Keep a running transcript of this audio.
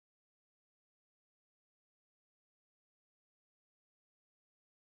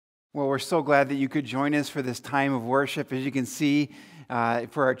Well, we're so glad that you could join us for this time of worship. As you can see,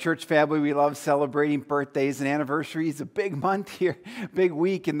 for our church family, we love celebrating birthdays and anniversaries. A big month here, big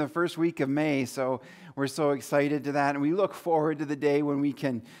week in the first week of May. So we're so excited to that. And we look forward to the day when we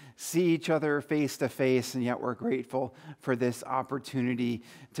can see each other face to face. And yet we're grateful for this opportunity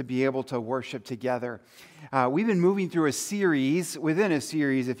to be able to worship together. We've been moving through a series, within a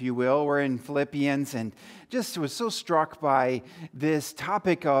series, if you will. We're in Philippians, and just was so struck by this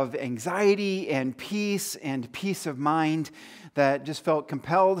topic of anxiety and peace of mind that just felt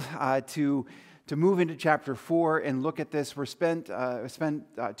compelled to move into chapter 4 and look at this. We're spent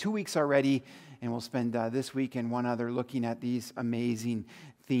 2 weeks already, and we'll spend this week and one other looking at these amazing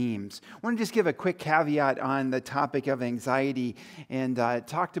themes. I want to just give a quick caveat on the topic of anxiety, and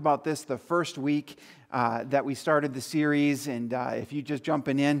talked about this the first week that we started the series. And if you're just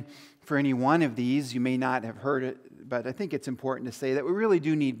jumping in for any one of these, you may not have heard it, but I think it's important to say that we really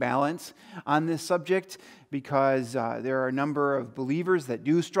do need balance on this subject, because there are a number of believers that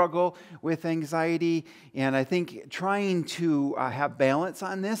do struggle with anxiety. And I think trying to have balance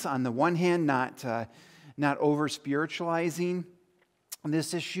on this, on the one hand, not over-spiritualizing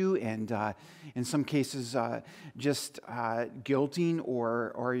this issue, and in some cases just guilting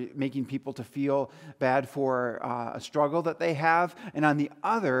or making people to feel bad for a struggle that they have, and on the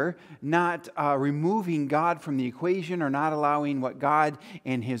other, not removing God from the equation or not allowing what God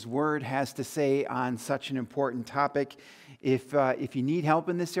and His Word has to say on such an important topic. If you need help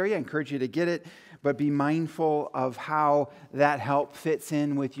in this area, I encourage you to get it, but be mindful of how that help fits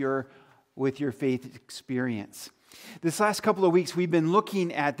in with your faith experience. This last couple of weeks, we've been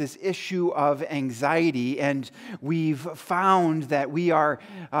looking at this issue of anxiety, and we've found that we are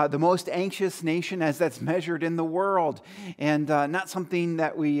the most anxious nation as that's measured in the world, and not something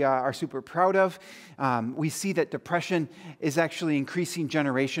that we are super proud of. We see that depression is actually increasing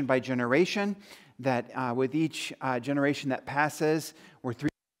generation by generation, that with each generation that passes, we're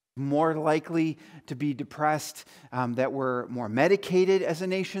more likely to be depressed, that we're more medicated as a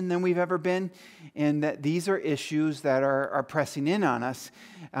nation than we've ever been, and that these are issues that are pressing in on us,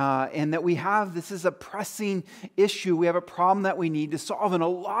 and that this is a pressing issue. We have a problem that we need to solve, and a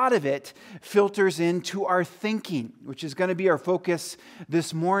lot of it filters into our thinking, which is going to be our focus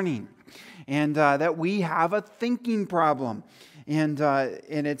this morning, and that we have a thinking problem. And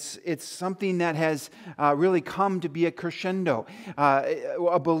it's something that has really come to be a crescendo.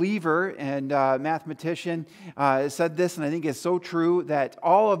 A believer and mathematician said this, and I think it's so true, that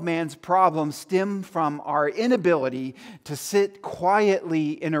all of man's problems stem from our inability to sit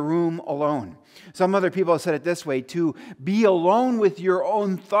quietly in a room alone. Some other people have said it this way: to be alone with your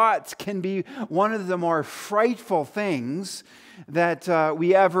own thoughts can be one of the more frightful things that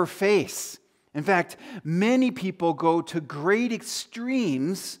we ever face. In fact, many people go to great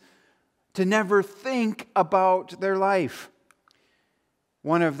extremes to never think about their life.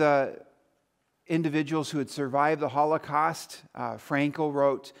 One of the individuals who had survived the Holocaust, Frankl,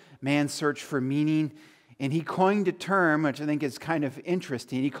 wrote Man's Search for Meaning, and he coined a term which I think is kind of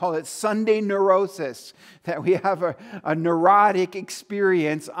interesting. He called it Sunday neurosis, that we have a neurotic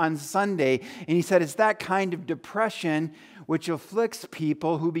experience on Sunday. And he said it's that kind of depression which afflicts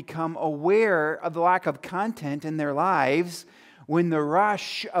people who become aware of the lack of content in their lives when the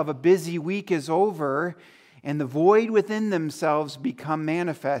rush of a busy week is over and the void within themselves become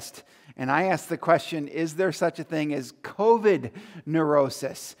manifest. And I ask the question, is there such a thing as COVID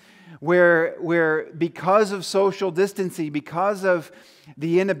neurosis? Where because of social distancing, because of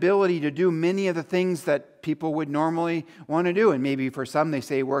the inability to do many of the things that people would normally want to do, and maybe for some they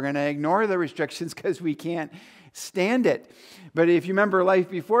say we're going to ignore the restrictions because we can't stand it. But if you remember life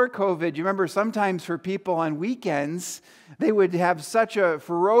before COVID, you remember sometimes for people on weekends, they would have such a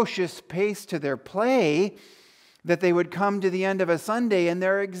ferocious pace to their play that they would come to the end of a Sunday and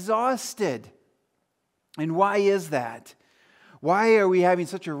they're exhausted. And why is that? Why are we having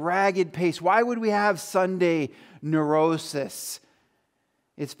such a ragged pace? Why would we have Sunday neurosis?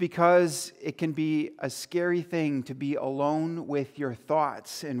 It's because it can be a scary thing to be alone with your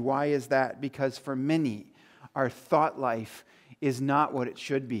thoughts. And why is that? Because for many, our thought life is not what it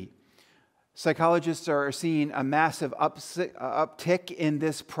should be. Psychologists are seeing a massive uptick in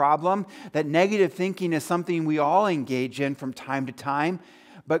this problem, that negative thinking is something we all engage in from time to time,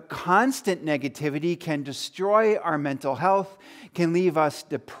 but constant negativity can destroy our mental health, can leave us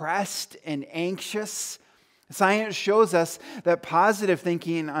depressed and anxious. Science shows us that positive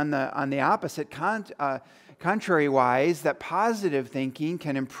thinking, on the opposite, contrary-wise, that positive thinking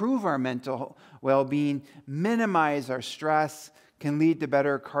can improve our mental well-being, minimize our stress, can lead to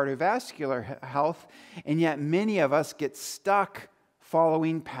better cardiovascular health, and yet many of us get stuck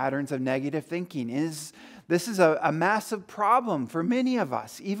following patterns of negative thinking. This is a massive problem for many of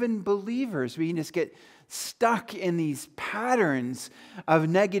us, even believers. We can just get stuck in these patterns of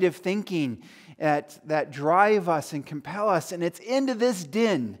negative thinking that drive us and compel us. And it's into this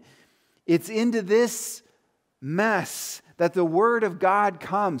din, it's into this mess that the Word of God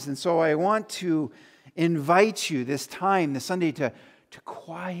comes. And so I want to invite you this time, this Sunday, to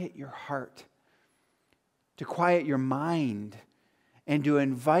quiet your heart, to quiet your mind, and to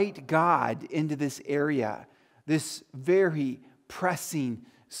invite God into this area, this very pressing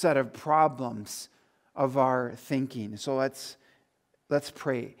set of problems of our thinking. So let's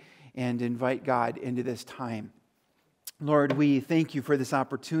pray and invite God into this time. Lord, we thank you for this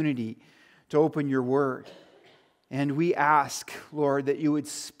opportunity to open your word. And we ask, Lord, that you would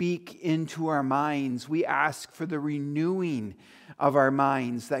speak into our minds. We ask for the renewing of our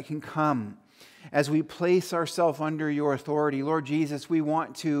minds that can come as we place ourselves under your authority. Lord Jesus, we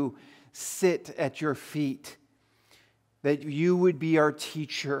want to sit at your feet, that you would be our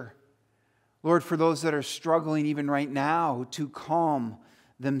teacher. Lord, for those that are struggling even right now to calm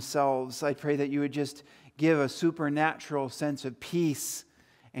themselves, I pray that you would just give a supernatural sense of peace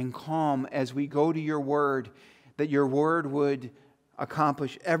and calm as we go to your word, that your word would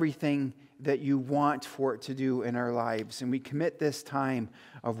accomplish everything that you want for it to do in our lives. And we commit this time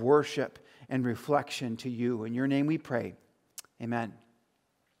of worship and reflection to you. In your name we pray. Amen.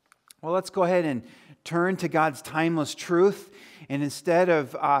 Well, let's go ahead and turn to God's timeless truth. And instead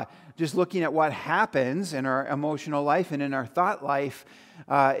of just looking at what happens in our emotional life and in our thought life,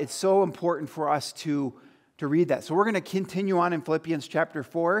 it's so important for us to read that. So we're going to continue on in Philippians chapter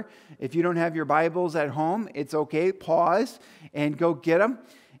 4. If you don't have your Bibles at home, it's okay. Pause and go get them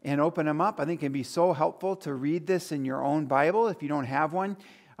and open them up. I think it can be so helpful to read this in your own Bible. If you don't have one,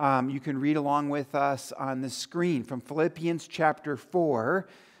 you can read along with us on the screen from Philippians chapter 4,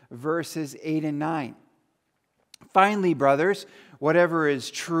 verses 8 and 9. Finally, brothers, whatever is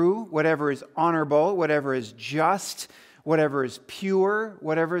true, whatever is honorable, whatever is just, whatever is pure,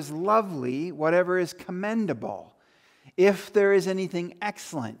 whatever is lovely, whatever is commendable, if there is anything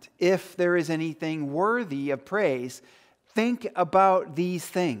excellent, if there is anything worthy of praise, think about these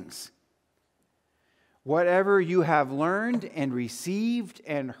things. Whatever you have learned and received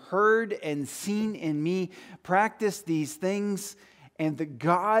and heard and seen in me, practice these things, and the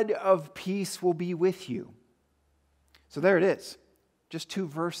God of peace will be with you. So there it is. Just 2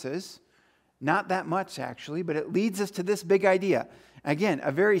 verses. Not that much, actually, but it leads us to this big idea. Again,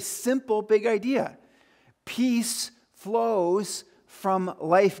 a very simple big idea. Peace flows from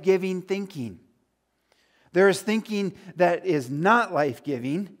life-giving thinking. There is thinking that is not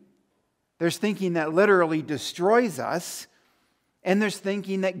life-giving. There's thinking that literally destroys us. And there's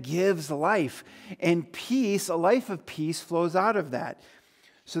thinking that gives life. And peace, a life of peace, flows out of that.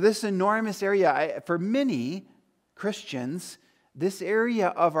 So this enormous area, for many Christians, this area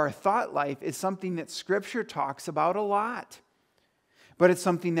of our thought life is something that Scripture talks about a lot. But it's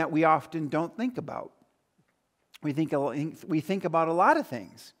something that we often don't think about. We think about a lot of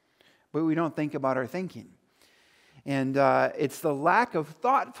things, but we don't think about our thinking. And it's the lack of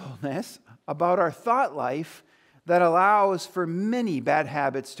thoughtfulness about our thought life that allows for many bad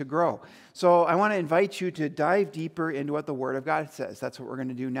habits to grow. So I want to invite you to dive deeper into what the Word of God says. That's what we're going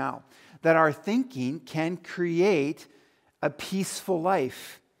to do now. That our thinking can create a peaceful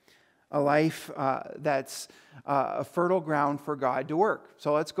life, a life that's a fertile ground for God to work.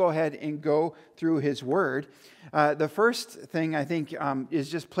 So let's go ahead and go through His Word. The first thing I think is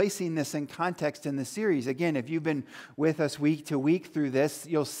just placing this in context in the series. Again, if you've been with us week to week through this,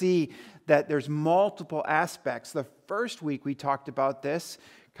 you'll see that there's multiple aspects. The first week we talked about this,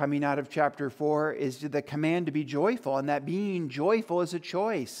 coming out of chapter 4, is the command to be joyful, and that being joyful is a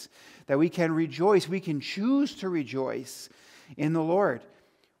choice. That we can rejoice, we can choose to rejoice in the Lord.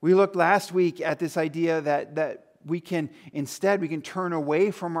 We looked last week at this idea that we can turn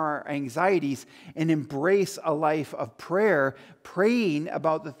away from our anxieties and embrace a life of prayer, praying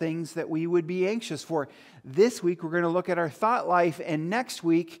about the things that we would be anxious for. This week we're going to look at our thought life, and next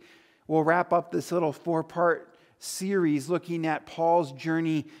week we'll wrap up this little 4-part series looking at Paul's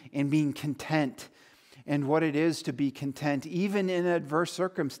journey in being content and what it is to be content, even in adverse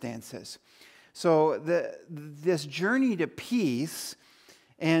circumstances. So this journey to peace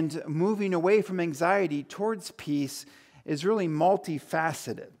and moving away from anxiety towards peace is really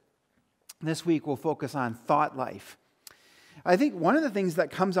multifaceted. This week we'll focus on thought life. I think one of the things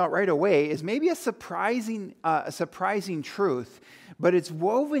that comes out right away is maybe a surprising truth, but it's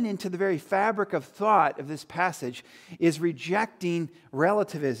woven into the very fabric of thought of this passage, is rejecting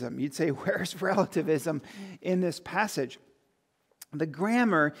relativism. You'd say, where's relativism in this passage? The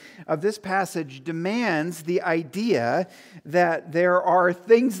grammar of this passage demands the idea that there are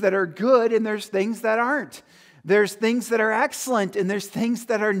things that are good and there's things that aren't. There's things that are excellent and there's things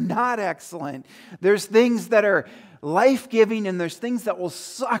that are not excellent. There's things that are life-giving and there's things that will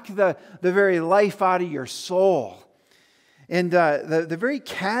suck the very life out of your soul. And the very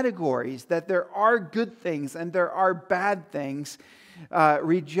categories that there are good things and there are bad things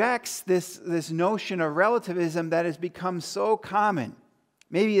rejects this notion of relativism that has become so common.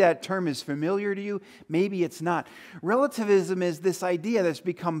 Maybe that term is familiar to you, maybe it's not. Relativism is this idea that's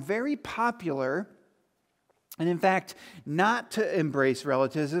become very popular, and in fact, not to embrace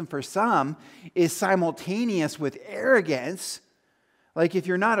relativism for some is simultaneous with arrogance. Like if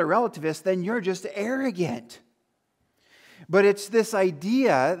you're not a relativist, then you're just arrogant. But it's this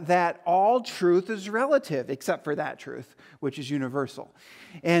idea that all truth is relative, except for that truth, which is universal.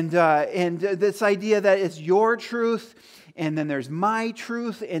 And this idea that it's your truth, and then there's my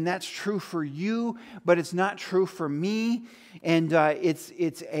truth, and that's true for you, but it's not true for me. And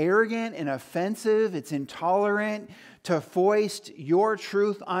it's arrogant and offensive. It's intolerant to foist your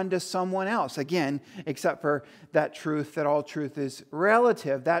truth onto someone else. Again, except for that truth, that all truth is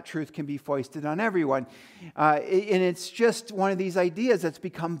relative. That truth can be foisted on everyone. And it's just one of these ideas that's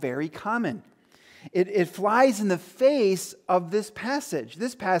become very common. It flies in the face of this passage.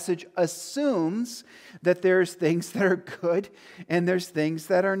 This passage assumes that there's things that are good and there's things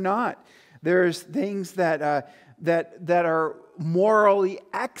that are not. There's things that are morally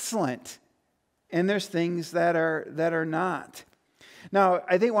excellent and there's things that are not. Now,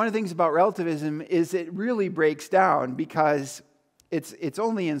 I think one of the things about relativism is it really breaks down because it's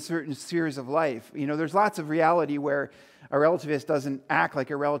only in certain spheres of life. You know, there's lots of reality where a relativist doesn't act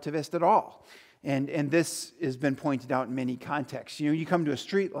like a relativist at all. And this has been pointed out in many contexts. You know, you come to a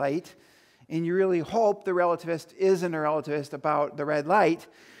street light and you really hope the relativist isn't a relativist about the red light,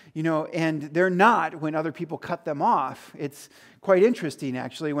 you know, and they're not when other people cut them off. It's quite interesting,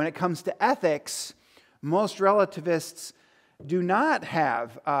 actually. When it comes to ethics, most relativists do not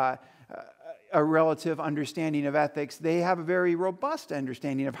have a relative understanding of ethics. They have a very robust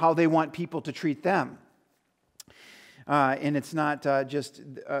understanding of how they want people to treat them. And it's not just,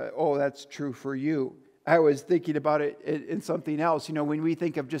 oh, that's true for you. I was thinking about it in something else. You know, when we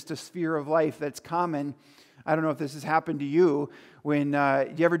think of just a sphere of life that's common, I don't know if this has happened to you. When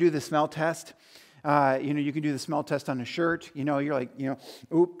do you ever do the smell test? You know, you can do the smell test on a shirt. You know, you're like, you know,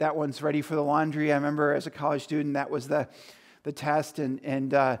 oop, that one's ready for the laundry. I remember as a college student, that was the test,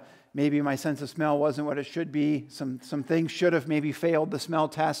 and maybe my sense of smell wasn't what it should be. Some things should have maybe failed the smell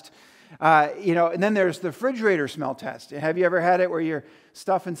test. You know, and then there's the refrigerator smell test. Have you ever had it where you're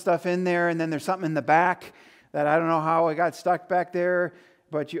stuffing stuff in there and then there's something in the back that I don't know how it got stuck back there,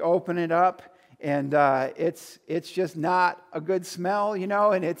 but you open it up and it's just not a good smell, you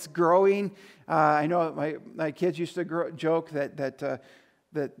know, and it's growing. I know my kids used to joke that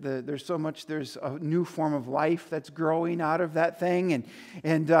there's a new form of life that's growing out of that thing,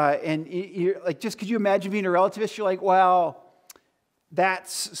 and you're like, just could you imagine being a relativist? You're like, well,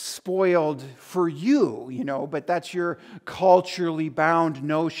 that's spoiled for you, you know, but that's your culturally bound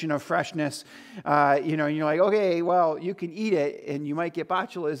notion of freshness. You know, you're like, okay, well, you can eat it and you might get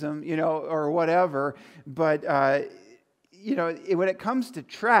botulism, you know, or whatever. But, you know, when it comes to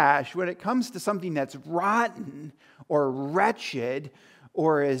trash, when it comes to something that's rotten or wretched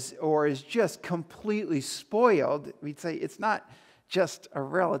or is just completely spoiled, we'd say it's not just a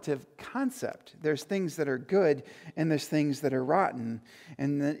relative concept. There's things that are good and there's things that are rotten.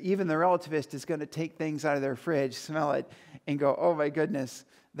 And even the relativist is going to take things out of their fridge, smell it, and go, oh my goodness,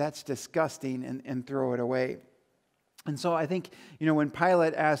 that's disgusting, and throw it away. And so I think, you know, when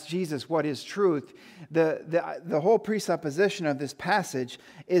Pilate asked Jesus what is truth, the whole presupposition of this passage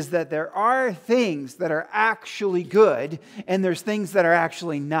is that there are things that are actually good and there's things that are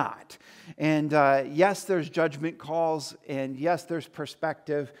actually not. And yes, there's judgment calls, and yes, there's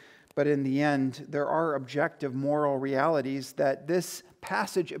perspective, but in the end, there are objective moral realities that this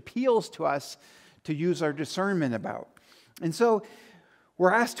passage appeals to us to use our discernment about. And so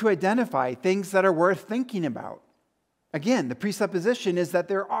we're asked to identify things that are worth thinking about. Again, the presupposition is that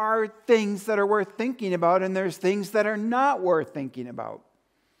there are things that are worth thinking about, and there's things that are not worth thinking about.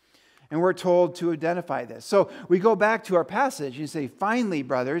 And we're told to identify this. So we go back to our passage and say, finally,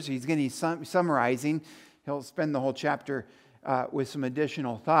 brothers, he's going to be summarizing. He'll spend the whole chapter with some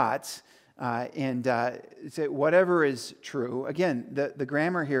additional thoughts and say whatever is true. Again, the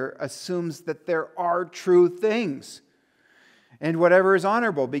grammar here assumes that there are true things. And whatever is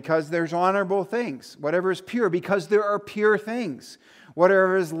honorable, because there's honorable things. Whatever is pure, because there are pure things.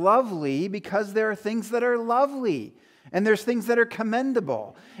 Whatever is lovely, because there are things that are lovely. And there's things that are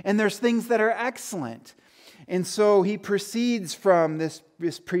commendable. And there's things that are excellent. And so he proceeds from this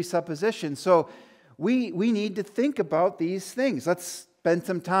presupposition. So we need to think about these things. Let's spend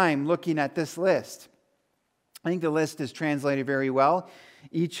some time looking at this list. I think the list is translated very well.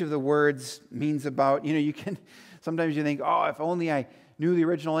 Each of the words means about, you can, sometimes you think, oh, if only I knew the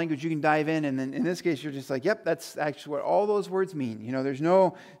original language, you can dive in. And then in this case, you're just like, yep, that's actually what all those words mean. There's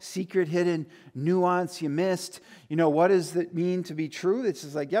no secret hidden nuance you missed. What does it mean to be true? It's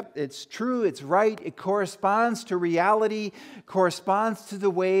just like, yep, it's true, it's right, it corresponds to reality, corresponds to the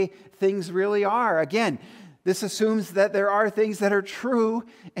way things really are. Again, this assumes that there are things that are true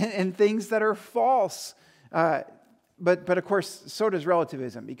and things that are false. But of course, so does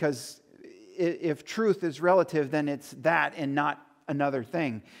relativism, because if truth is relative, then it's that and not another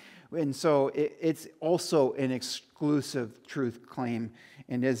thing. And so it's also an exclusive truth claim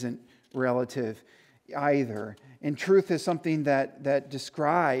and isn't relative either. And truth is something that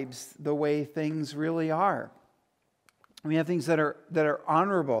describes the way things really are. We have things that are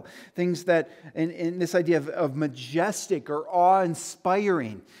honorable, things that, in this idea of majestic or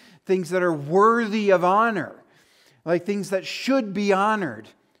awe-inspiring, things that are worthy of honor, like things that should be honored.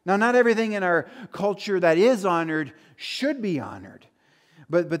 Now, not everything in our culture that is honored should be honored.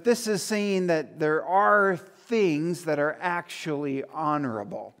 But this is saying that there are things that are actually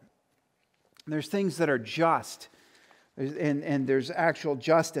honorable. There's things that are just, and there's actual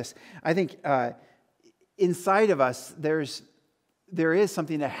justice. I think inside of us, there is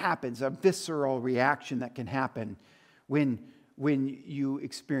something that happens, a visceral reaction that can happen when you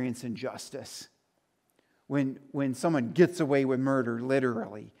experience injustice. When someone gets away with murder,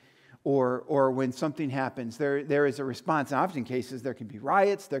 literally, or when something happens, there is a response. In often cases, there can be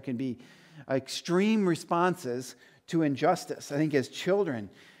riots, there can be extreme responses to injustice. I think as children,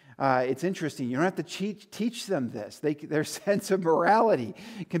 it's interesting. You don't have to teach them this. Their sense of morality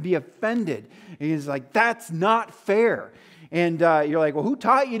can be offended. And it's like, that's not fair. And you're like, well, who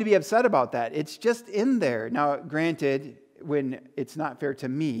taught you to be upset about that? It's just in there. Now, granted, when it's not fair to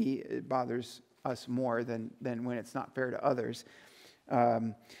me, it bothers us more than when it's not fair to others.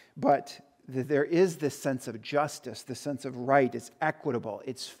 But there is this sense of justice, the sense of right. It's equitable.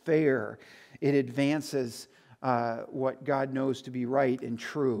 It's fair. It advances what God knows to be right and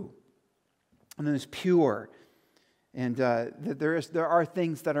true. And then there's pure. And there are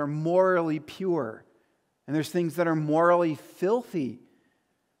things that are morally pure. And there's things that are morally filthy.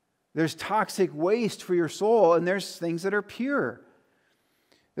 There's toxic waste for your soul, and there's things that are pure.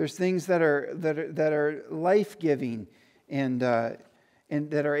 There's things that are life-giving and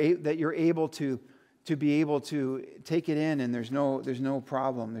that you're able to be able to take it in, and there's no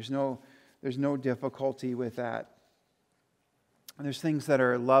problem. There's no difficulty with that. And there's things that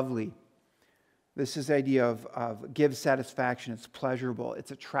are lovely. This is the idea of give satisfaction. It's pleasurable.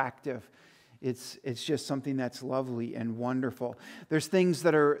 It's attractive. It's just something that's lovely and wonderful. There's things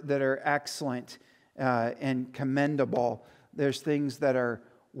that are excellent and commendable. There's things that are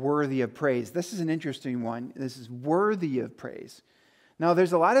worthy of praise. This is an interesting one. This is worthy of praise. Now,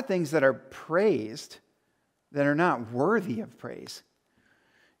 there's a lot of things that are praised that are not worthy of praise.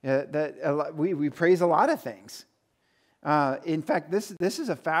 We praise a lot of things. In fact, this is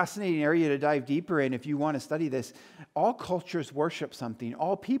a fascinating area to dive deeper in if you want to study this. All cultures worship something.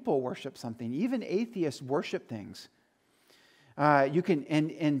 All people worship something. Even atheists worship things.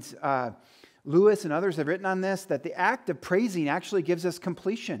 Lewis and others have written on this, that the act of praising actually gives us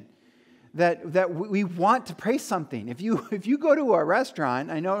completion. That we want to praise something. If you go to a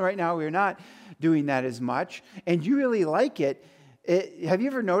restaurant, I know right now we're not doing that as much, and you really like it, have you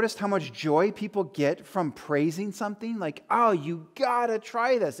ever noticed how much joy people get from praising something? Like, oh, you gotta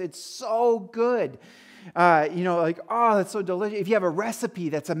try this. It's so good. Like, oh, that's so delicious. If you have a recipe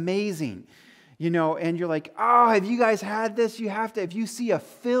that's amazing, and you're like, oh, have you guys had this? You have to. If you see a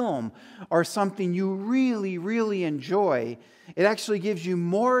film or something you really, really enjoy, it actually gives you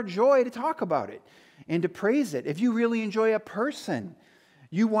more joy to talk about it and to praise it. If you really enjoy a person,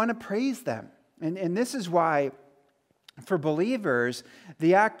 you want to praise them. And this is why, for believers,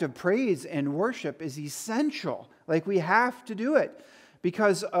 the act of praise and worship is essential. Like, we have to do it.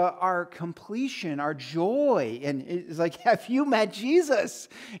 Because our completion, our joy, and it's like, have you met Jesus?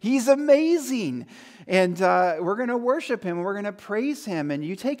 He's amazing. And we're going to worship Him. We're going to praise Him. And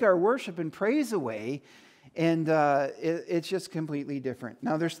you take our worship and praise away, and it's just completely different.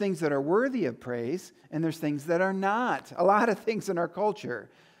 Now, there's things that are worthy of praise, and there's things that are not. A lot of things in our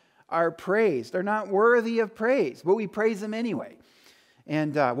culture are praised. They're not worthy of praise, but we praise them anyway.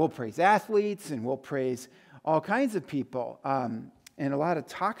 And we'll praise athletes, and we'll praise all kinds of people. And a lot of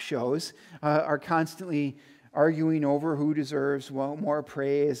talk shows are constantly arguing over who deserves more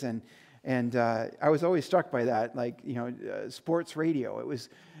praise. And I was always struck by that, like, sports radio. It was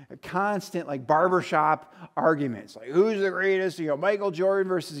a constant, like, barbershop arguments, like, who's the greatest, Michael Jordan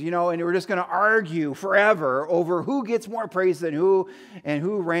versus, and we're just going to argue forever over who gets more praise than who and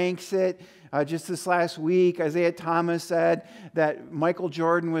who ranks it. Just this last week, Isaiah Thomas said that Michael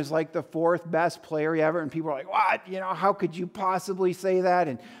Jordan was like the 4th best player ever, and people were like, what? How could you possibly say that?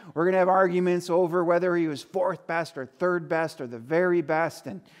 And we're going to have arguments over whether he was 4th best or 3rd best or the very best.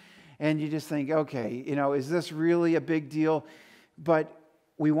 And you just think, okay, is this really a big deal? But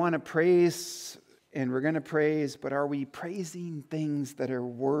we want to praise, and we're going to praise, but are we praising things that are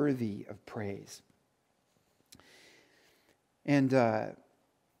worthy of praise? And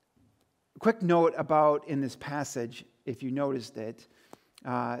quick note about in this passage, if you noticed it,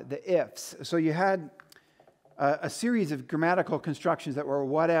 the ifs. So you had a series of grammatical constructions that were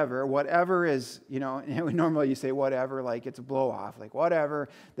whatever. Whatever is, normally you say whatever, like it's a blow off, like whatever,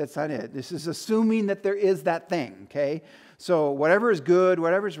 that's not it. This is assuming that there is that thing, okay? So whatever is good,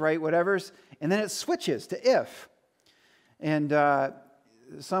 whatever is right, and then it switches to if. And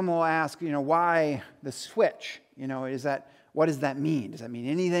some will ask, why the switch? What does that mean? Does that mean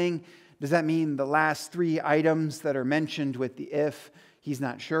anything? Does that mean the last 3 items that are mentioned with the if, he's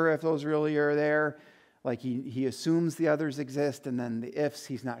not sure if those really are there? Like he assumes the others exist, and then the ifs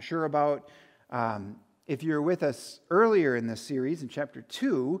he's not sure about. If you're with us earlier in this series, in chapter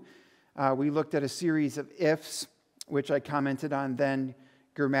 2, we looked at a series of ifs, which I commented on then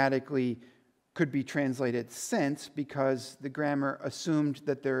grammatically could be translated since, because the grammar assumed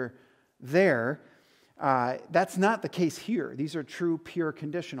that they're there. That's not the case here. These are true, pure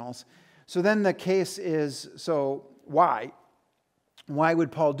conditionals. So then the case is, so why? Why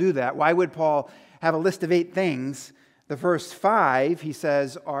would Paul do that? Why would Paul have a list of 8 things? The first 5, he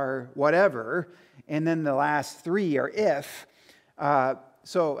says, are whatever, and then the last 3 are if.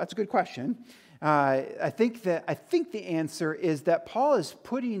 So that's a good question. I think the answer is that Paul is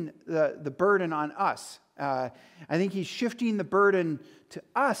putting the burden on us. I think he's shifting the burden to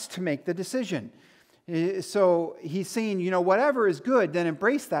us to make the decision. So he's saying, whatever is good, then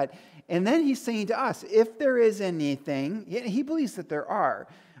embrace that. And then he's saying to us, if there is anything, he believes that there are.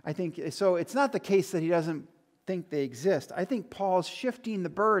 I think so. It's not the case that he doesn't think they exist. I think Paul's shifting the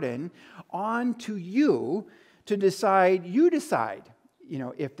burden onto you to decide. You decide.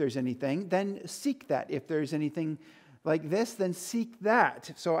 If there's anything, then seek that. If there's anything like this, then seek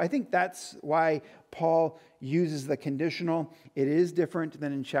that. So I think that's why Paul uses the conditional. It is different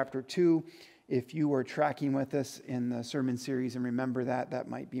than in chapter 2. If you were tracking with us in the sermon series and remember that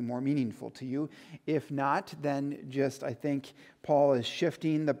might be more meaningful to you. If not, then I think Paul is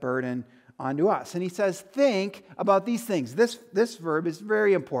shifting the burden onto us. And he says, think about these things. This verb is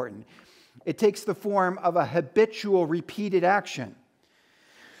very important. It takes the form of a habitual, repeated action.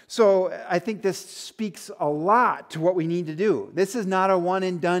 So I think this speaks a lot to what we need to do. This is not a one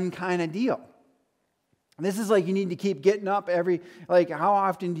and done kind of deal. This is like you need to keep getting up how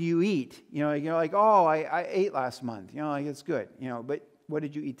often do you eat? You're like, oh, I ate last month. It's good. But what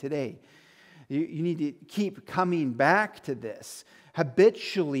did you eat today? You need to keep coming back to this.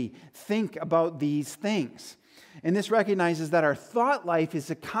 Habitually think about these things. And this recognizes that our thought life is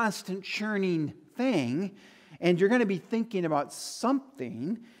a constant churning thing, and you're going to be thinking about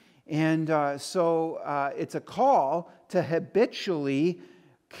something. And so it's a call to habitually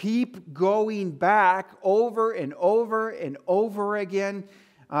keep going back over and over and over again.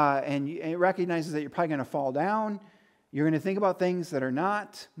 And it recognizes that you're probably going to fall down. You're going to think about things that are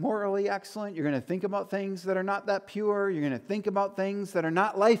not morally excellent. You're going to think about things that are not that pure. You're going to think about things that are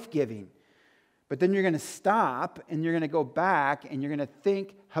not life-giving. But then you're going to stop and you're going to go back and you're going to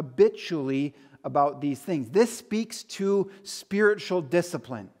think habitually about these things. This speaks to spiritual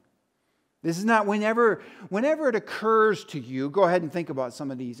discipline. This is not whenever it occurs to you, go ahead and think about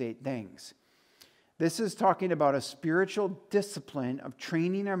some of these 8 things. This is talking about a spiritual discipline of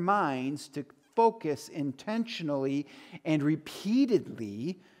training our minds to focus intentionally and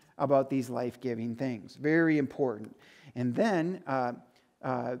repeatedly about these life-giving things. Very important. And then,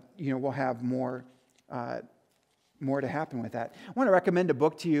 we'll have more to happen with that. I want to recommend a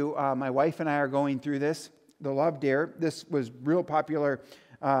book to you. My wife and I are going through this, The Love Dare. This was real popular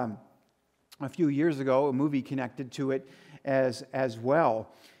a few years ago. A movie connected to it as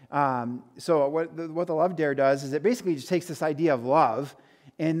well. So what the Love Dare does is it basically just takes this idea of love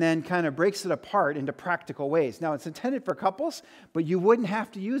and then kind of breaks it apart into practical ways. Now, it's intended for couples, but you wouldn't have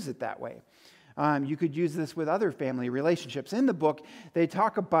to use it that way. You could use this with other family relationships. In the book, they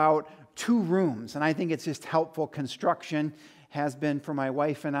talk about 2 rooms, and I think it's just helpful construction, has been for my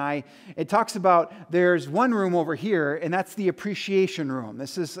wife and I. It talks about there's one room over here, and that's the appreciation room.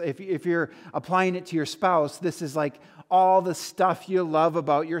 This is, if you're applying it to your spouse, this is like all the stuff you love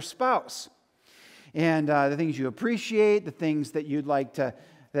about your spouse. And the things you appreciate, the things that you'd like to,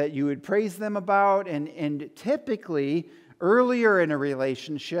 that you would praise them about. And typically, earlier in a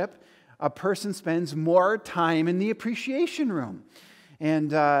relationship, a person spends more time in the appreciation room.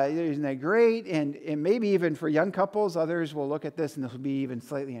 And isn't that great? And maybe even for young couples, others will look at this and this will be even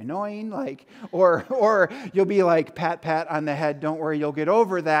slightly annoying. Like, or you'll be like, pat on the head, don't worry, you'll get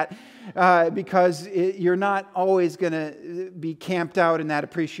over that. Because you're not always going to be camped out in that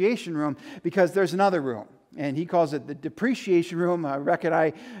appreciation room, because there's another room. And he calls it the depreciation room. Rec and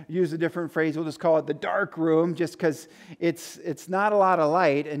I use a different phrase. We'll just call it the dark room, just because it's not a lot of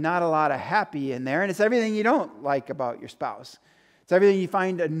light and not a lot of happy in there. And it's everything you don't like about your spouse. It's everything you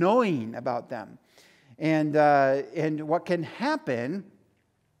find annoying about them. And what can happen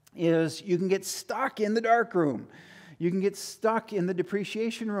is you can get stuck in the dark room. You can get stuck in the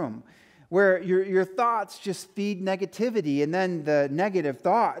depreciation room, where your thoughts just feed negativity, and then the negative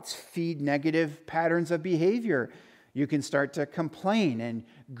thoughts feed negative patterns of behavior. You can start to complain and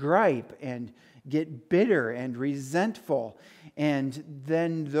gripe and get bitter and resentful, and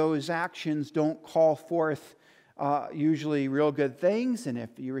then those actions don't call forth usually real good things, and if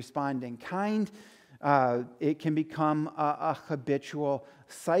you respond in kind, it can become a habitual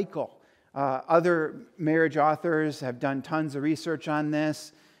cycle. Other marriage authors have done tons of research on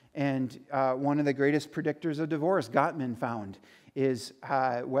this, and one of the greatest predictors of divorce, Gottman found, is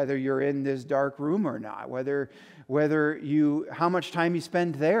whether you're in this dark room or not, how much time you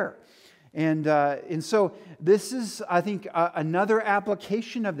spend there. And so this is, I think, another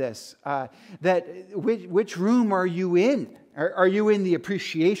application of this, that which room are you in? Are you in the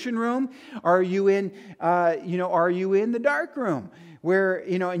appreciation room? Are you in the dark room? Where,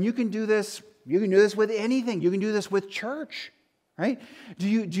 and you can do this with anything. You can do this with church, right? Do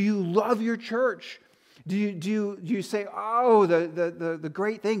you love your church? Do you say, oh, the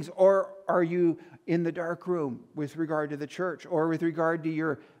great things? Or are you in the dark room with regard to the church, or with regard to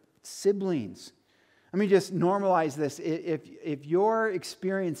your siblings? Let me just normalize this. If you're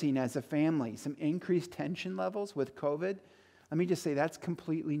experiencing as a family some increased tension levels with COVID, let me just say that's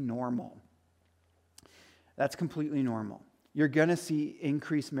completely normal. That's completely normal. You're going to see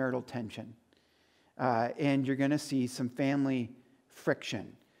increased marital tension, and you're going to see some family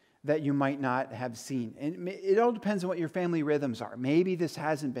friction that you might not have seen. And it all depends on what your family rhythms are. Maybe this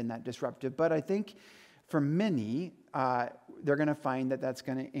hasn't been that disruptive, but I think for many, they're going to find that that's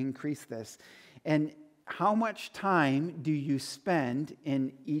going to increase this. And how much time do you spend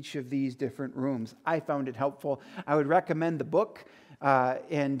in each of these different rooms? I found it helpful. I would recommend the book,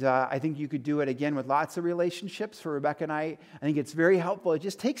 and I think you could do it again with lots of relationships. For Rebecca and I think it's very helpful. It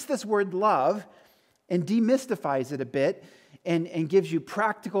just takes this word love and demystifies it a bit, and gives you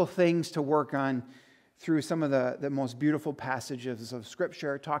practical things to work on through some of the most beautiful passages of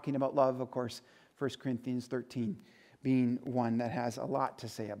Scripture, talking about love, of course, 1 Corinthians 13 being one that has a lot to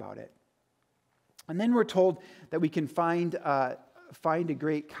say about it. And then we're told that we can find a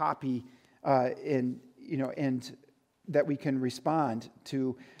great copy, and that we can respond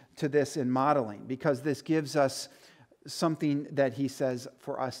to this in modeling, because this gives us something that he says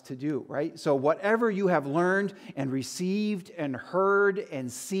for us to do, right? So whatever you have learned and received and heard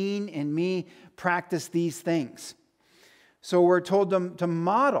and seen in me, practice these things. So we're told to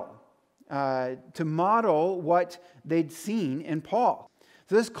model what they'd seen in Paul.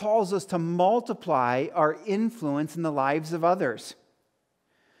 So this calls us to multiply our influence in the lives of others.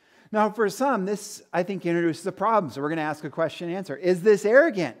 Now, for some, this, I think, introduces a problem. So we're going to ask a question and answer. Is this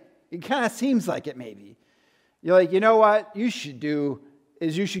arrogant? It kind of seems like it, maybe. You're like, you know what you should do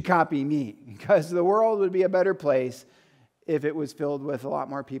is you should copy me, because the world would be a better place if it was filled with a lot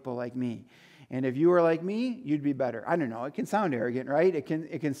more people like me. And if you were like me, you'd be better. I don't know. It can sound arrogant, right? It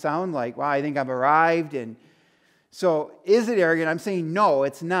can sound like, wow, I think I've arrived. And so is it arrogant? I'm saying no,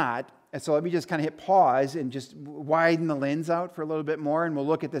 it's not. And so let me just kind of hit pause and just widen the lens out for a little bit more, and we'll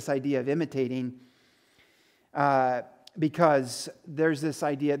look at this idea of imitating. Because there's this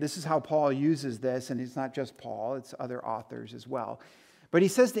idea, this is how Paul uses this, and it's not just Paul, it's other authors as well. But he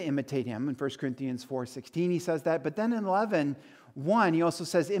says to imitate him in 1 Corinthians 4:16, he says that. But then in 11:1, he also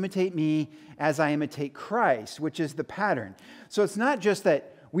says, imitate me as I imitate Christ, which is the pattern. So it's not just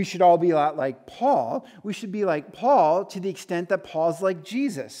that we should all be a lot like Paul. We should be like Paul to the extent that Paul's like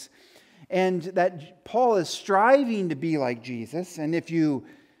Jesus. And that Paul is striving to be like Jesus. And if you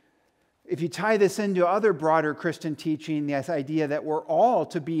tie this into other broader Christian teaching, this idea that we're all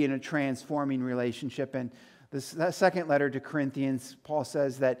to be in a transforming relationship, and That second letter to Corinthians, Paul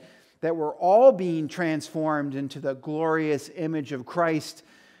says that we're all being transformed into the glorious image of Christ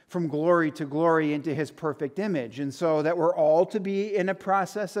from glory to glory into his perfect image. And so that we're all to be in a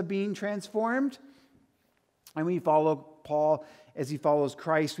process of being transformed. And we follow Paul as he follows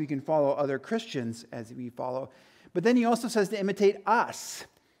Christ. We can follow other Christians as we follow. But then he also says to imitate us.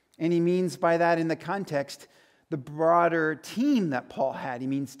 And he means by that in the context, the broader team that Paul had. He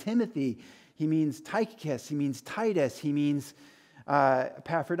means Timothy. He means Tychicus. He means Titus. He means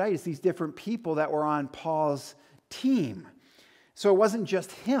Epaphroditus. These different people that were on Paul's team. So it wasn't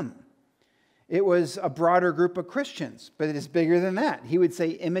just him. It was a broader group of Christians. But it is bigger than that. He would say,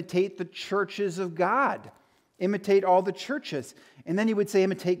 imitate the churches of God. Imitate all the churches. And then he would say,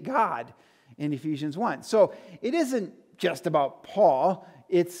 imitate God in Ephesians 1. So it isn't just about Paul.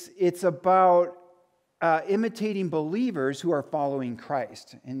 It's about imitating believers who are following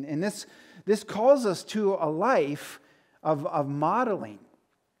Christ. And this calls us to a life of modeling.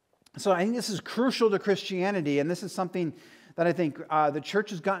 So I think this is crucial to Christianity, and this is something that I think the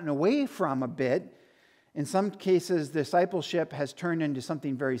church has gotten away from a bit. In some cases, discipleship has turned into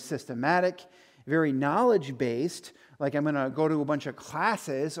something very systematic, very knowledge-based, like I'm going to go to a bunch of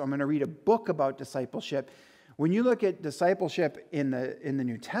classes, or I'm going to read a book about discipleship. When you look at discipleship in the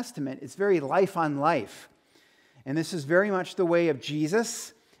New Testament, it's very life on life. And this is very much the way of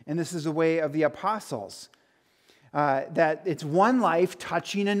Jesus, and this is the way of the apostles. That it's one life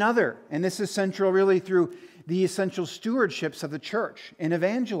touching another. And this is central really through the essential stewardships of the church in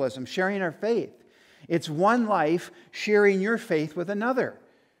evangelism, sharing our faith. It's one life sharing your faith with another,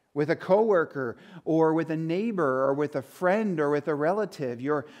 with a coworker or with a neighbor or with a friend or with a relative.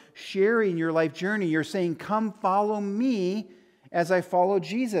 You're sharing your life journey. You're saying, come follow me as I follow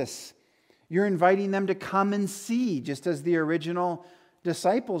Jesus. You're inviting them to come and see, just as the original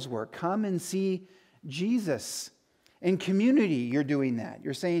disciples were. Come and see Jesus. In community, you're doing that.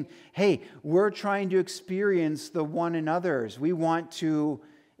 You're saying, hey, we're trying to experience the one another's. We want to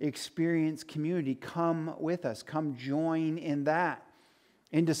experience community. Come with us. Come join in that.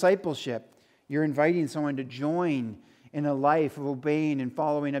 In discipleship, you're inviting someone to join in a life of obeying and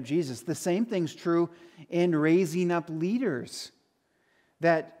following up Jesus. The same thing's true in raising up leaders.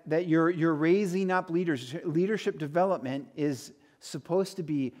 That you're raising up leaders. Leadership development is supposed to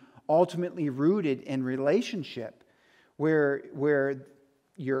be ultimately rooted in relationship, where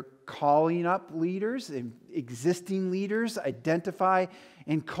you're calling up leaders, existing leaders, identify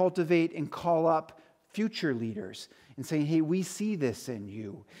and cultivate and call up future leaders and saying, hey, we see this in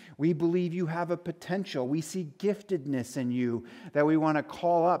you. We believe you have a potential. We see giftedness in you that we want to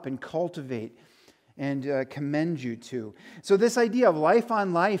call up and cultivate and commend you to. So this idea of life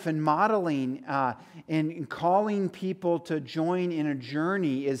on life and modeling and calling people to join in a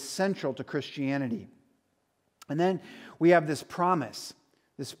journey is central to Christianity. And then we have this promise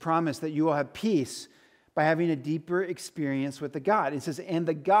that you will have peace by having a deeper experience with the God. It says, and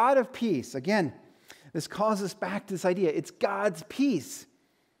the God of peace. Again, this calls us back to this idea. It's God's peace.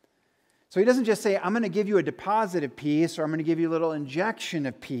 So he doesn't just say, I'm going to give you a deposit of peace, or I'm going to give you a little injection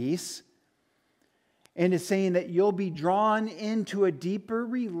of peace. And it's saying that you'll be drawn into a deeper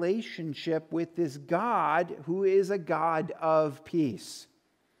relationship with this God who is a God of peace.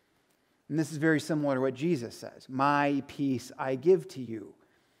 And this is very similar to what Jesus says. My peace I give to you.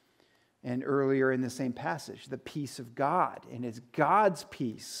 And earlier in the same passage, the peace of God. And it's God's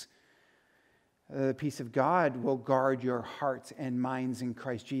peace. The peace of God will guard your hearts and minds in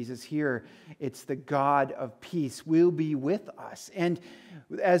Christ Jesus. Here, it's the God of peace will be with us. And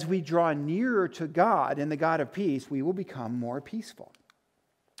as we draw nearer to God and the God of peace, we will become more peaceful.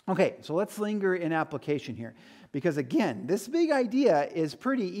 Okay, so let's linger in application here. Because again, this big idea is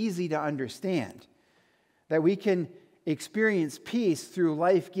pretty easy to understand. That we can experience peace through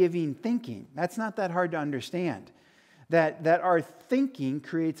life-giving thinking. That's not that hard to understand. That our thinking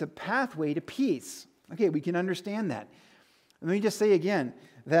creates a pathway to peace. Okay, we can understand that. Let me just say again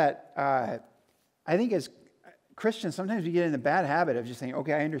that I think as Christians, sometimes we get in the bad habit of just saying,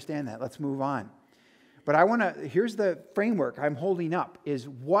 okay, I understand that. Let's move on. But here's the framework I'm holding up, is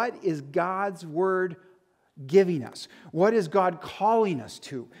what is God's word giving us? What is God calling us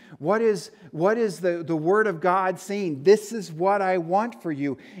to? What is the word of God saying, this is what I want for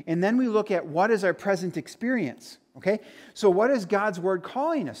you? And then we look at what is our present experience. Okay? So what is God's word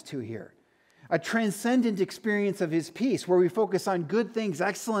calling us to here? A transcendent experience of his peace, where we focus on good things,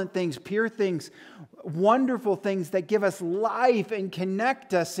 excellent things, pure things, wonderful things that give us life and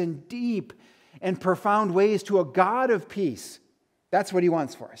connect us in deep and profound ways to a God of peace. That's what he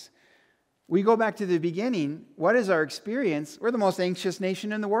wants for us. We go back to the beginning. What is our experience? We're the most anxious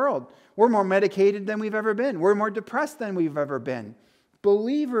nation in the world. We're more medicated than we've ever been. We're more depressed than we've ever been.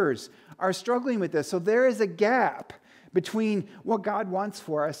 Believers are struggling with this. So there is a gap between what God wants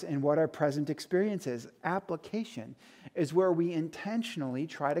for us and what our present experience is. Application is where we intentionally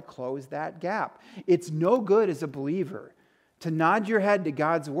try to close that gap. It's no good as a believer to nod your head to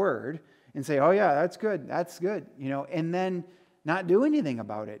God's word and say, oh yeah, that's good, and then not do anything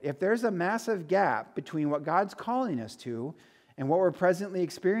about it. If there's a massive gap between what God's calling us to and what we're presently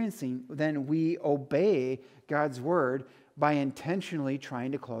experiencing, then we obey God's word by intentionally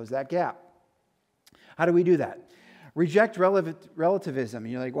trying to close that gap. How do we do that? Reject relativism.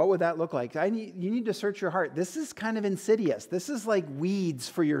 You're like, what would that look like? You need to search your heart. This is kind of insidious. This is like weeds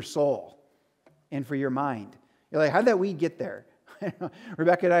for your soul and for your mind. You're like, how did that weed get there?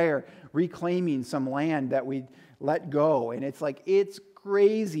 Rebecca and I are reclaiming some land that we let go. And it's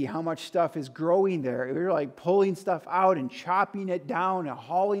crazy how much stuff is growing there. We're like pulling stuff out and chopping it down and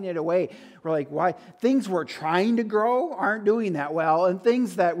hauling it away. We're like, why? Things we're trying to grow aren't doing that well. And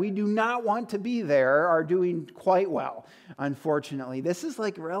things that we do not want to be there are doing quite well, unfortunately. This is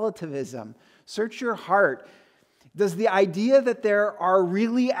like relativism. Search your heart. Does the idea that there are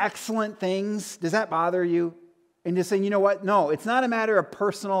really excellent things, does that bother you? And just saying, you know what? No, it's not a matter of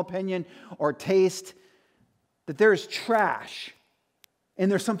personal opinion or taste. That there's trash.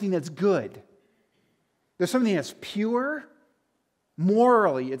 And there's something that's good. There's something that's pure.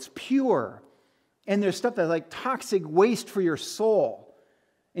 Morally, it's pure. And there's stuff that's like toxic waste for your soul.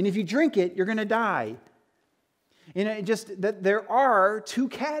 And if you drink it, you're going to die. And it just that there are two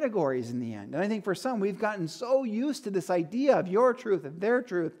categories in the end. And I think for some, we've gotten so used to this idea of your truth and their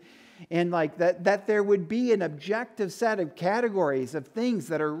truth. And like that there would be an objective set of categories of things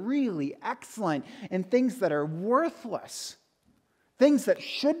that are really excellent and things that are worthless. Things that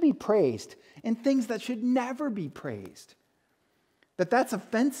should be praised and things that should never be praised. That's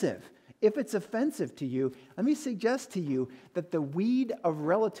offensive. If it's offensive to you, let me suggest to you that the weed of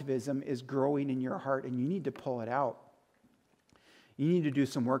relativism is growing in your heart and you need to pull it out. You need to do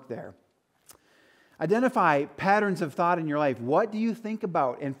some work there. Identify patterns of thought in your life. What do you think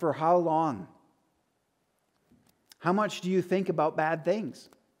about and for how long? How much do you think about bad things?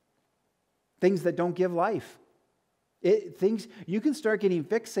 Things that don't give life. You can start getting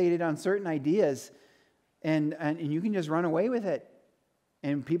fixated on certain ideas and you can just run away with it.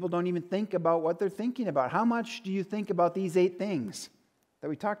 And people don't even think about what they're thinking about. How much do you think about these 8 things that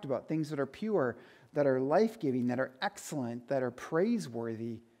we talked about? Things that are pure, that are life-giving, that are excellent, that are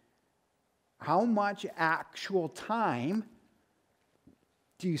praiseworthy. How much actual time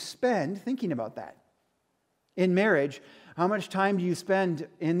do you spend thinking about that? In marriage, how much time do you spend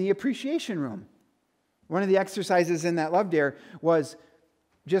in the appreciation room? One of the exercises in that Love Dare was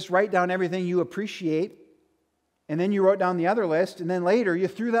just write down everything you appreciate, and then you wrote down the other list, and then later you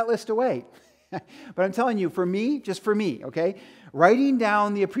threw that list away. But I'm telling you, just for me, okay, writing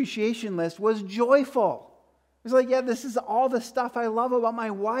down the appreciation list was joyful. It was like, yeah, this is all the stuff I love about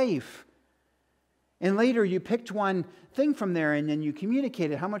my wife. And later you picked one thing from there, and then you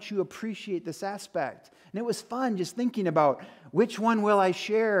communicated how much you appreciate this aspect. And it was fun just thinking about which one will I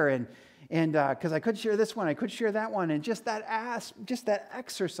share, and because I could share this one, I could share that one, and just that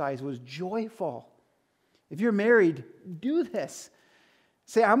exercise was joyful. If you're married, do this.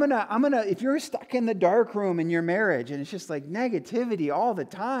 Say, I'm gonna. If you're stuck in the dark room in your marriage, and it's just like negativity all the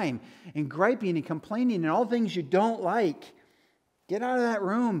time, and griping and complaining, and all things you don't like, get out of that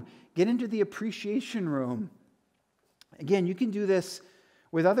room. Get into the appreciation room. Again, you can do this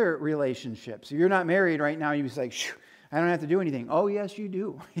with other relationships. If you're not married right now, you're just like, I don't have to do anything. Oh, yes, you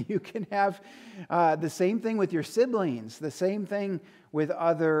do. You can have the same thing with your siblings, the same thing with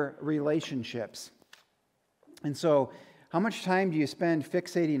other relationships. And so, how much time do you spend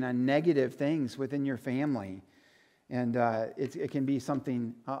fixating on negative things within your family? And it can be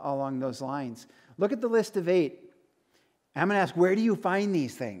something along those lines. Look at the list of 8. I'm going to ask, where do you find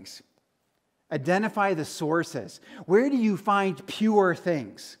these things? Identify the sources. Where do you find pure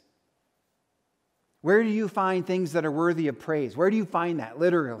things? Where do you find things that are worthy of praise? Where do you find that?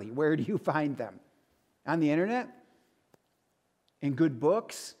 Literally, where do you find them? On the internet? In good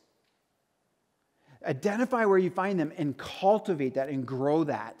books? Identify where you find them and cultivate that and grow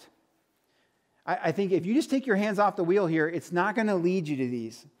that. I think if you just take your hands off the wheel here, it's not going to lead you to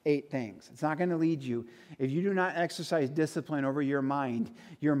these 8 things. It's not going to lead you. If you do not exercise discipline over your mind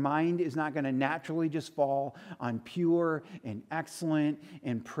is not going to naturally just fall on pure and excellent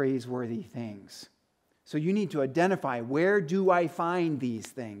and praiseworthy things. So you need to identify, where do I find these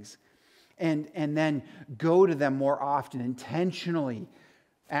things? And then go to them more often, intentionally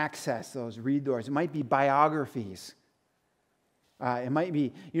access those, read those. It might be biographies. It might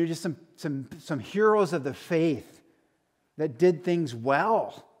be just some heroes of the faith that did things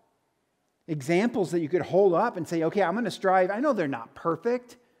well. Examples that you could hold up and say, okay, I'm going to strive. I know they're not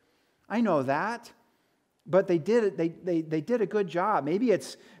perfect. I know that. But they did it. They did a good job. Maybe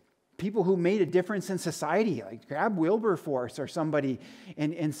it's people who made a difference in society, like grab Wilberforce or somebody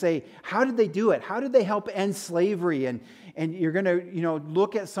and say, how did they do it? How did they help end slavery? And you're going to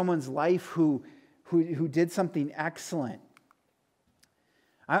look at someone's life who did something excellent.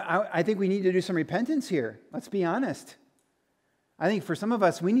 I think we need to do some repentance here. Let's be honest. I think for some of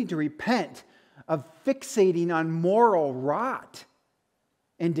us, we need to repent of fixating on moral rot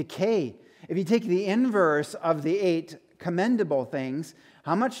and decay. If you take the inverse of the 8 commendable things,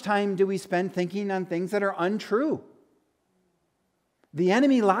 how much time do we spend thinking on things that are untrue? The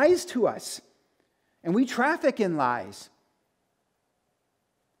enemy lies to us, and we traffic in lies.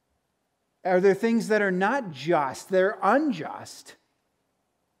 Are there things that are not just, they're unjust?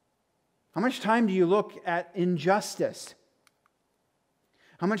 How much time do you look at injustice?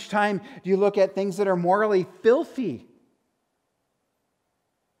 How much time do you look at things that are morally filthy?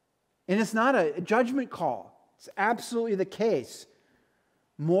 And it's not a judgment call. It's absolutely the case.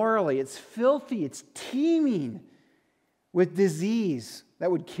 Morally, it's filthy. It's teeming with disease that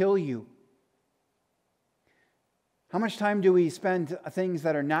would kill you. How much time do we spend on things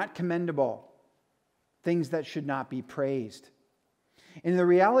that are not commendable? Things that should not be praised? And the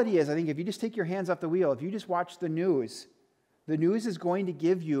reality is, I think if you just take your hands off the wheel, if you just watch the news is going to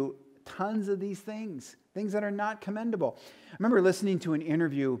give you tons of these things that are not commendable. I remember listening to an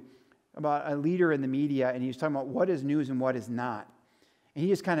interview about a leader in the media, and he was talking about what is news and what is not. And he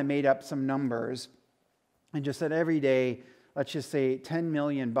just kind of made up some numbers and just said every day, let's just say 10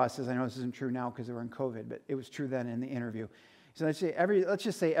 million buses. I know this isn't true now because they were in COVID, but it was true then in the interview. So let's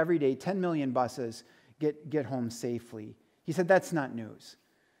just say every day 10 million buses get home safely. He said, that's not news.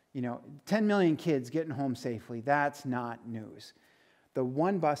 10 million kids getting home safely, that's not news. The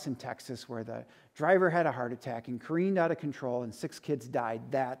one bus in Texas where the driver had a heart attack and careened out of control and 6 kids died,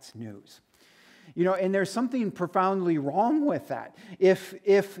 that's news. And there's something profoundly wrong with that. If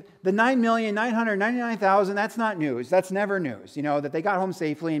the 9,999,000, that's not news. That's never news, that they got home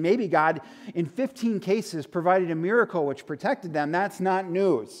safely and maybe God, in 15 cases, provided a miracle which protected them, that's not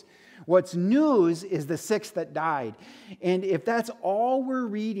news. What's news is the 6 that died. And if that's all we're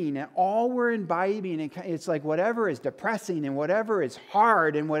reading and all we're imbibing, it's like whatever is depressing and whatever is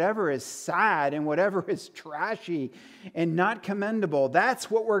hard and whatever is sad and whatever is trashy and not commendable,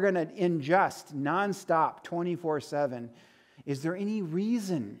 that's what we're going to ingest nonstop, 24/7. Is there any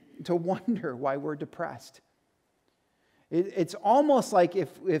reason to wonder why we're depressed? It's almost like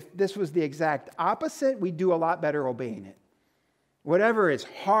if this was the exact opposite, we'd do a lot better obeying it. Whatever is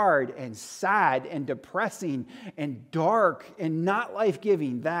hard and sad and depressing and dark and not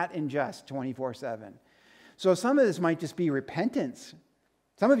life-giving, that ingest 24/7. So some of this might just be repentance.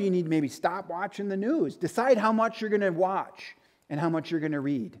 Some of you need to maybe stop watching the news. Decide how much you're going to watch and how much you're going to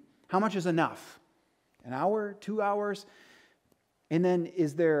read. How much is enough? An hour, 2 hours? And then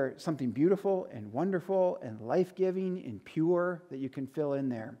is there something beautiful and wonderful and life-giving and pure that you can fill in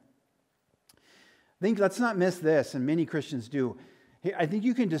there? Let's not miss this, and many Christians do. I think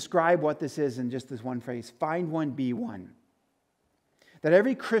you can describe what this is in just this one phrase: find one, be one. That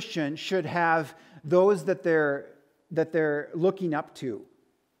every Christian should have those that they're looking up to.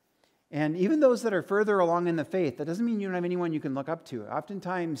 And even those that are further along in the faith, that doesn't mean you don't have anyone you can look up to.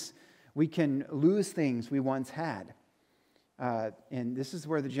 Oftentimes, we can lose things we once had. And this is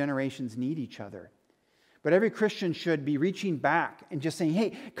where the generations need each other. But every Christian should be reaching back and just saying,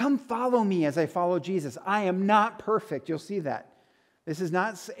 hey, come follow me as I follow Jesus. I am not perfect. You'll see that. This is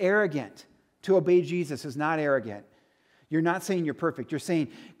not arrogant. To obey Jesus is not arrogant. You're not saying you're perfect. You're saying,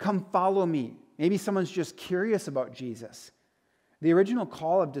 come follow me. Maybe someone's just curious about Jesus. The original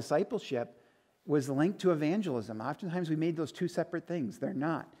call of discipleship was linked to evangelism. Oftentimes we made those two separate things. They're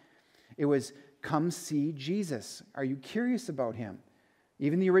not. It was, come see Jesus. Are you curious about him?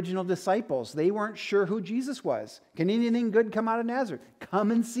 Even the original disciples, they weren't sure who Jesus was. Can anything good come out of Nazareth?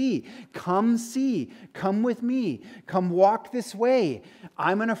 Come and see. Come see. Come with me. Come walk this way.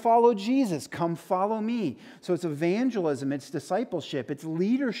 I'm going to follow Jesus. Come follow me. So it's evangelism. It's discipleship. It's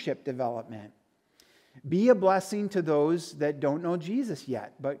leadership development. Be a blessing to those that don't know Jesus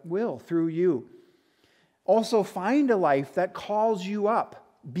yet, but will through you. Also find a life that calls you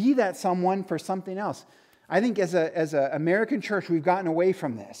up. Be that someone for something else. I think as an American church, we've gotten away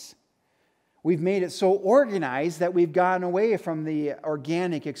from this. We've made it so organized that we've gotten away from the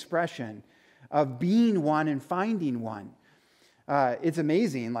organic expression of being one and finding one. It's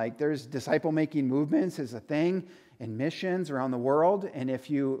amazing. Like, there's disciple-making movements is a thing in missions around the world. And if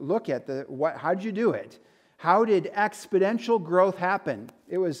you look at how did you do it? How did exponential growth happen?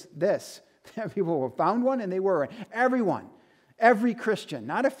 It was this. People found one and they were. Everyone, every Christian,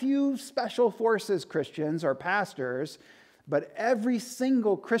 not a few special forces Christians or pastors, but every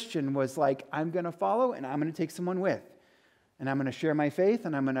single Christian was like, I'm going to follow and I'm going to take someone with. And I'm going to share my faith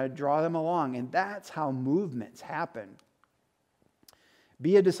and I'm going to draw them along. And that's how movements happen.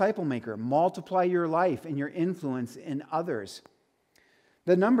 Be a disciple maker. Multiply your life and your influence in others.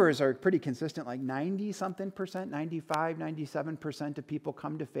 The numbers are pretty consistent, like 90-something%, 95, 97% of people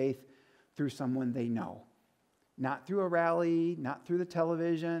come to faith through someone they know. Not through a rally, not through the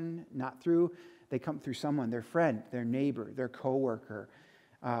television, they come through someone, their friend, their neighbor, their coworker,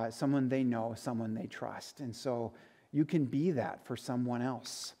 someone they know, someone they trust. And so you can be that for someone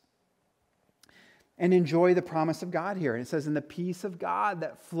else. And enjoy the promise of God here. And it says, in the peace of God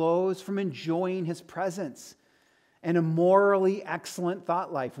that flows from enjoying His presence and a morally excellent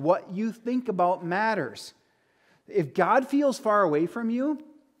thought life. What you think about matters. If God feels far away from you,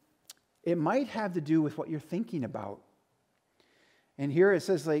 it might have to do with what you're thinking about. And here it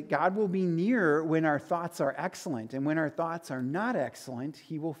says, like, God will be near when our thoughts are excellent. And when our thoughts are not excellent,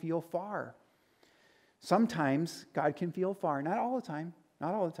 He will feel far. Sometimes God can feel far. Not all the time.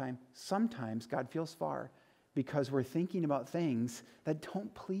 Not all the time. Sometimes God feels far because we're thinking about things that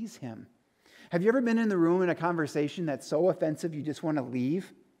don't please Him. Have you ever been in the room in a conversation that's so offensive you just want to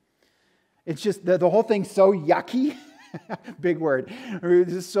leave? It's just the whole thing's so yucky. Big word.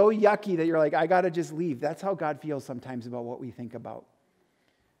 It's just so yucky that you're like, I got to just leave. That's how God feels sometimes about what we think about.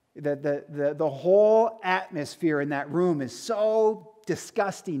 The whole atmosphere in that room is so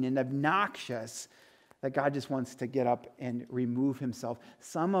disgusting and obnoxious that God just wants to get up and remove Himself.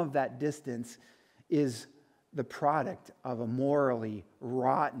 Some of that distance is the product of a morally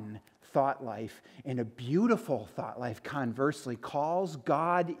rotten thought life, and a beautiful thought life, conversely, calls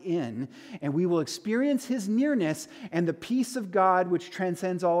God in, and we will experience His nearness, and the peace of God, which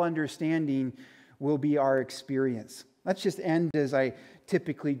transcends all understanding, will be our experience. Let's just end, as I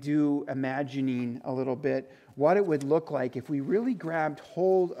typically do, imagining a little bit what it would look like if we really grabbed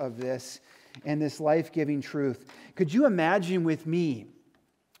hold of this and this life-giving truth. Could you imagine with me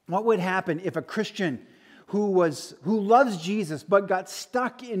what would happen if a Christian who loves Jesus but got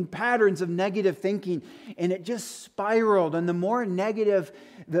stuck in patterns of negative thinking, and it just spiraled, and the more negative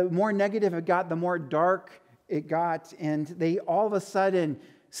it got, the more dark it got, and they all of a sudden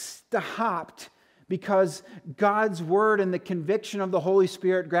stopped because God's word and the conviction of the Holy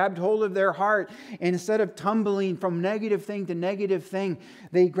Spirit grabbed hold of their heart, and instead of tumbling from negative thing to negative thing,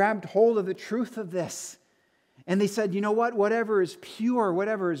 they grabbed hold of the truth of this. And they said, you know what? Whatever is pure,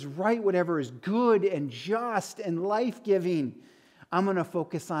 whatever is right, whatever is good and just and life-giving, I'm going to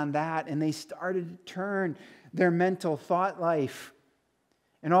focus on that. And they started to turn their mental thought life.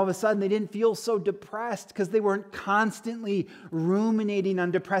 And all of a sudden, they didn't feel so depressed because they weren't constantly ruminating on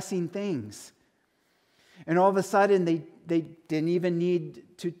depressing things. And all of a sudden, they didn't even need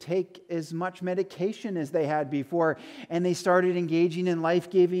to take as much medication as they had before. And they started engaging in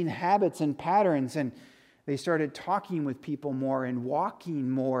life-giving habits and patterns, and they started talking with people more and walking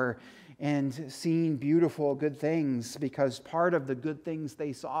more and seeing beautiful, good things, because part of the good things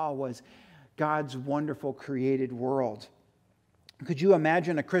they saw was God's wonderful created world. Could you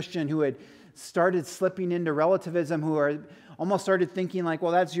imagine a Christian who had started slipping into relativism, who almost started thinking like,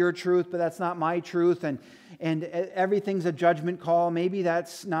 well, that's your truth, but that's not my truth, and everything's a judgment call. Maybe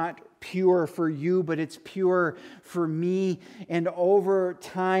that's not pure for you, but it's pure for me. And over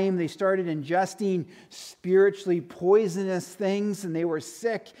time, they started ingesting spiritually poisonous things, and they were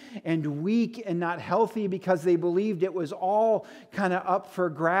sick and weak and not healthy because they believed it was all kind of up for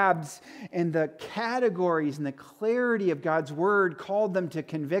grabs. And the categories and the clarity of God's word called them to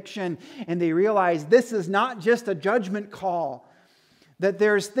conviction, and they realized this is not just a judgment call, that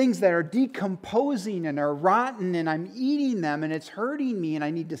there's things that are decomposing and are rotten, and I'm eating them and it's hurting me and I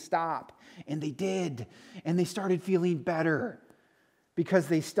need to stop. And they did. And they started feeling better because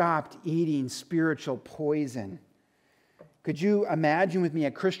they stopped eating spiritual poison. Could you imagine with me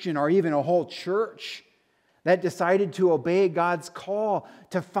a Christian or even a whole church that decided to obey God's call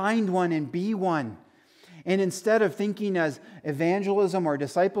to find one and be one? And instead of thinking as evangelism or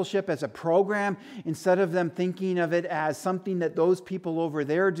discipleship as a program, instead of them thinking of it as something that those people over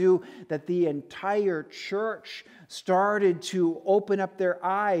there do, that the entire church started to open up their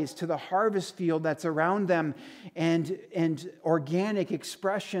eyes to the harvest field that's around them, and organic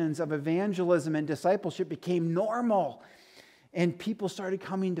expressions of evangelism and discipleship became normal. And people started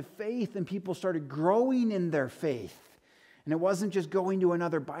coming to faith, and people started growing in their faith. And it wasn't just going to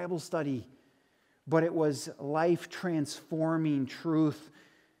another Bible study, but it was life-transforming truth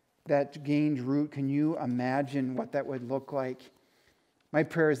that gained root. Can you imagine what that would look like? My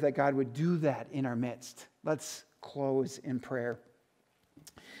prayer is that God would do that in our midst. Let's close in prayer.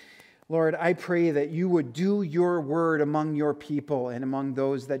 Lord, I pray that you would do your word among your people and among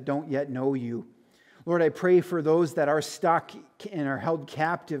those that don't yet know you. Lord, I pray for those that are stuck and are held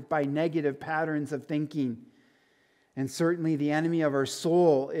captive by negative patterns of thinking. And certainly the enemy of our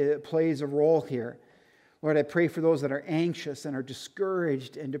soul plays a role here. Lord, I pray for those that are anxious and are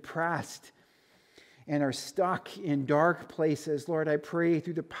discouraged and depressed and are stuck in dark places. Lord, I pray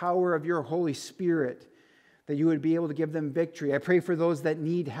through the power of your Holy Spirit that you would be able to give them victory. I pray for those that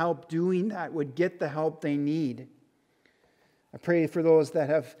need help doing that would get the help they need. I pray for those that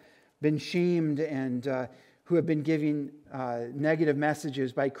have been shamed and who have been giving negative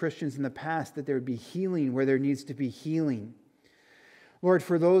messages by Christians in the past, that there would be healing where there needs to be healing. Lord,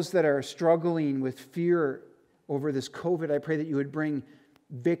 for those that are struggling with fear over this COVID, I pray that you would bring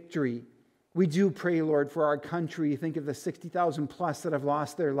victory. We do pray, Lord, for our country. Think of the 60,000 plus that have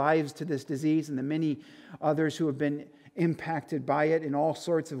lost their lives to this disease and the many others who have been impacted by it in all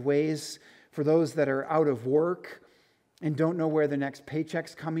sorts of ways. For those that are out of work and don't know where the next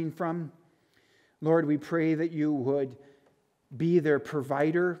paycheck's coming from. Lord, we pray that you would be their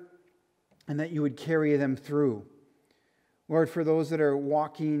provider and that you would carry them through. Lord, for those that are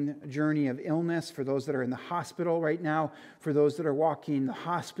walking a journey of illness, for those that are in the hospital right now, for those that are walking the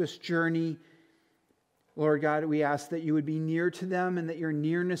hospice journey, Lord God, we ask that you would be near to them and that your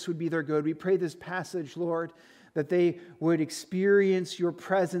nearness would be their good. We pray this passage, Lord, that they would experience your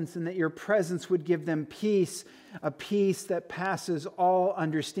presence and that your presence would give them peace, a peace that passes all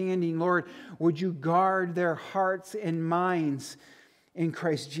understanding. Lord, would you guard their hearts and minds in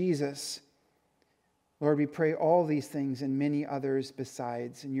Christ Jesus? Lord, we pray all these things and many others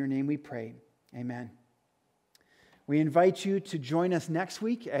besides. In your name we pray. Amen. We invite you to join us next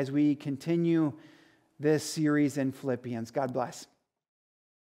week as we continue this series in Philippians. God bless.